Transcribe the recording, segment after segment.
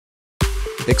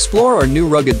Explore our new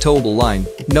rugged towable line,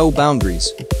 No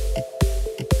Boundaries.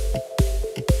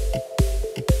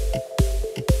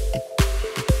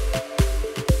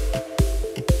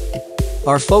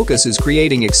 Our focus is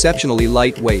creating exceptionally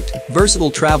lightweight,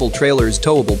 versatile travel trailers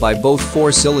towable by both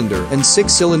 4-cylinder and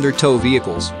 6-cylinder tow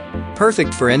vehicles.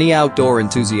 Perfect for any outdoor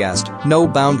enthusiast, No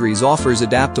Boundaries offers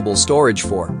adaptable storage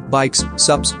for bikes,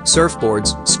 SUPs,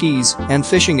 surfboards, skis, and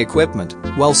fishing equipment,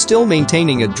 while still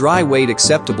maintaining a dry weight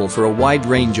acceptable for a wide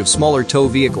range of smaller tow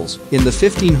vehicles in the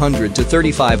 1,500 to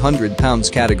 3,500 pounds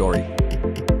category.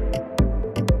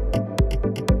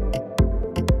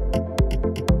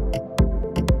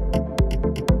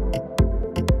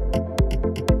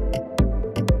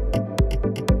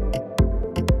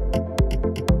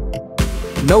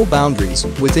 No Boundaries,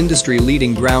 with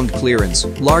industry-leading ground clearance,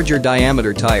 larger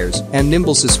diameter tires, and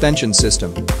nimble suspension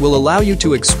system, will allow you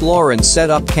to explore and set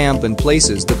up camp in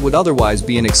places that would otherwise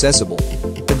be inaccessible.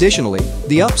 Additionally,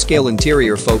 the upscale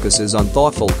interior focuses on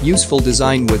thoughtful, useful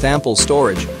design with ample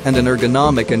storage and an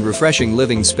ergonomic and refreshing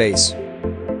living space.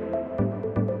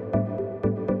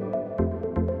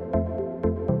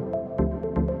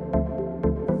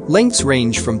 Lengths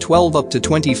range from 12 up to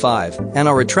 25 and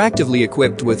are attractively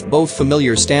equipped with both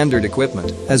familiar standard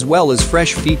equipment as well as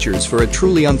fresh features for a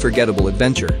truly unforgettable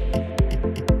adventure.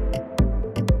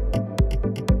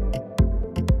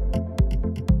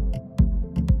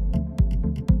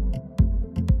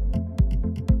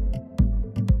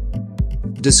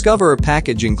 Discover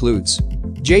package includes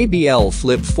JBL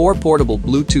Flip 4 portable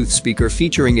Bluetooth speaker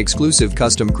featuring exclusive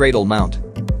custom cradle mount.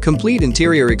 Complete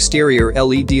interior-exterior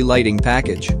LED lighting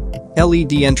package.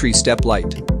 LED entry step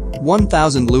light.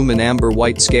 1000 lumen amber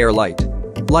white scare light.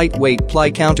 Lightweight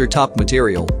ply countertop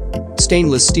material.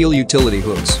 Stainless steel utility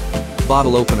hooks.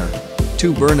 Bottle opener.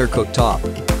 2-burner cooktop.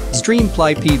 Stream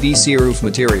ply PVC roof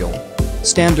material.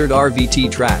 Standard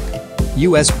RVT track.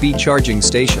 USB charging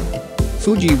station.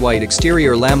 Fuji white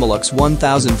exterior Lamilux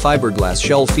 1000 fiberglass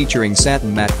shell featuring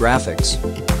satin matte graphics.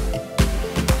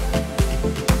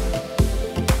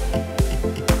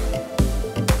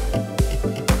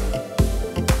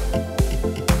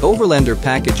 Overlander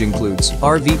package includes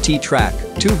RVT track,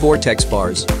 2 vortex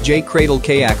bars, J-cradle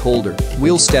kayak holder,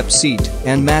 wheel step seat,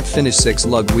 and matte finish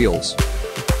 6-lug wheels.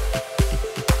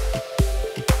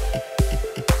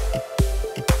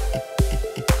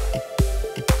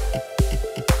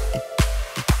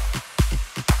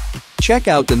 Check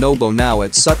out the Nobo now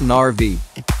at Sutton RV.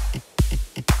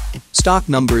 Stock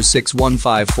number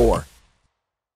 6154.